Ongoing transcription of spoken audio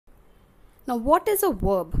Now, what is a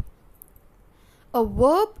verb? A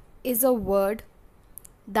verb is a word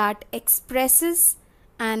that expresses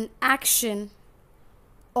an action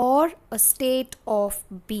or a state of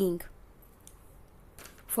being.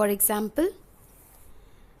 For example,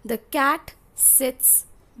 the cat sits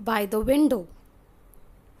by the window.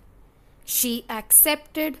 She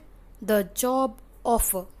accepted the job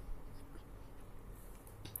offer.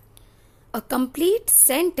 A complete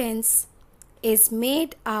sentence is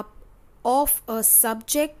made up of a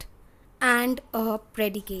subject and a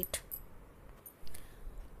predicate.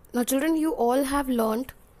 Now children, you all have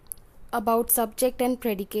learnt about subject and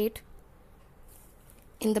predicate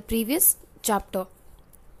in the previous chapter.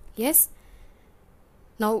 Yes?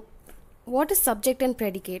 Now, what is subject and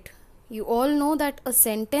predicate? You all know that a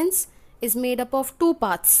sentence is made up of two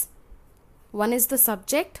parts. One is the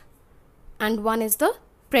subject and one is the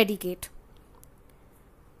predicate.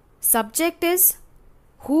 Subject is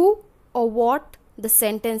who or what the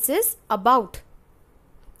sentence is about.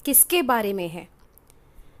 किसके बारे में है.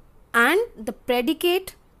 And the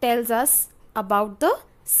predicate tells us about the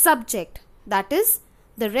subject. That is,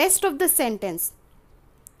 the rest of the sentence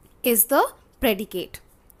is the predicate.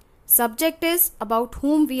 Subject is about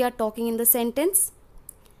whom we are talking in the sentence,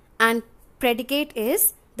 and predicate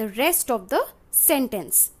is the rest of the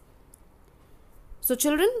sentence. So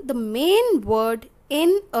children, the main word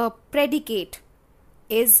in a predicate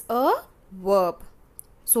is a verb.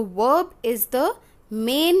 So verb is the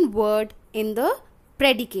main word in the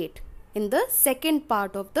predicate, in the second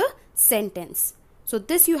part of the sentence. So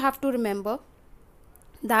this you have to remember,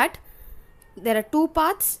 that there are two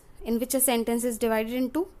parts in which a sentence is divided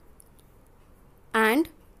into, and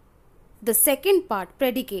the second part,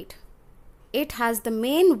 predicate, it has the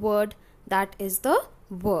main word, that is the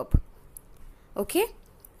verb. Okay?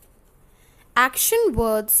 Action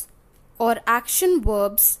words or action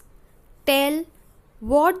verbs tell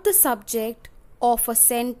what the subject of a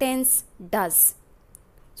sentence does.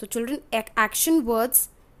 So children, action words,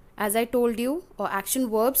 as I told you, or action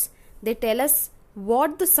verbs, they tell us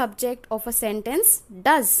what the subject of a sentence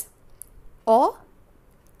does or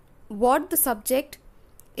what the subject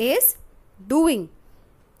is doing.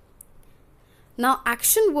 Now,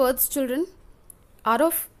 action words, children, are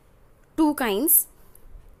of two kinds.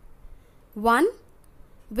 One,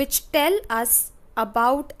 which tell us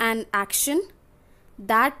about an action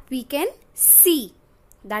that we can see,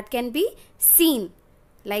 that can be seen,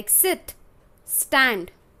 like sit,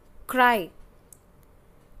 stand, cry.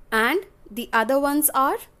 And the other ones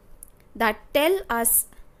are that tell us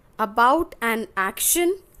about an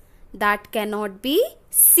action that cannot be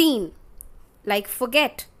seen, like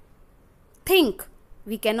forget, think.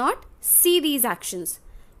 We cannot see these actions,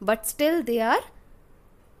 but still they are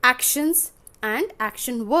actions and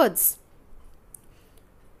action words.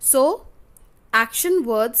 So, action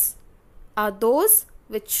words are those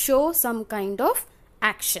which show some kind of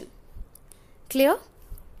action. Clear?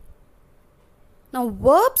 Now,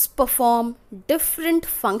 verbs perform different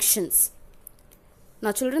functions.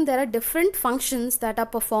 Now, children, there are different functions that are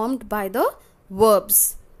performed by the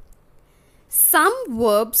verbs. Some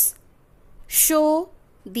verbs show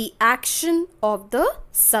the action of the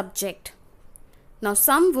subject. Now,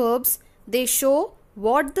 some verbs, they show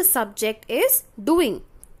what the subject is doing.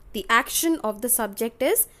 The action of the subject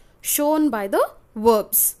is shown by the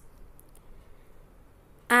verbs.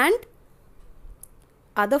 And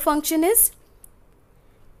other function is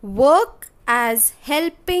work as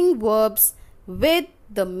helping verbs with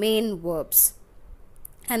the main verbs.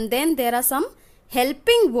 And then there are some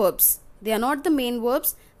helping verbs. They are not the main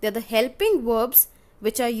verbs, they are the helping verbs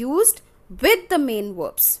which are used with the main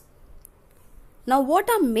verbs. Now, what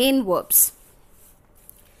are main verbs?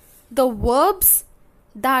 The verbs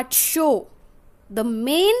that show the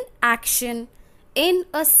main action in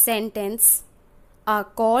a sentence are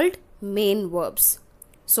called main verbs.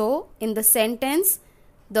 So, in the sentence,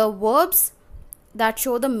 the verbs that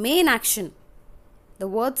show the main action, the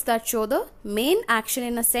words that show the main action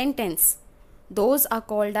in a sentence, those are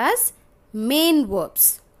called as main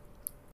verbs.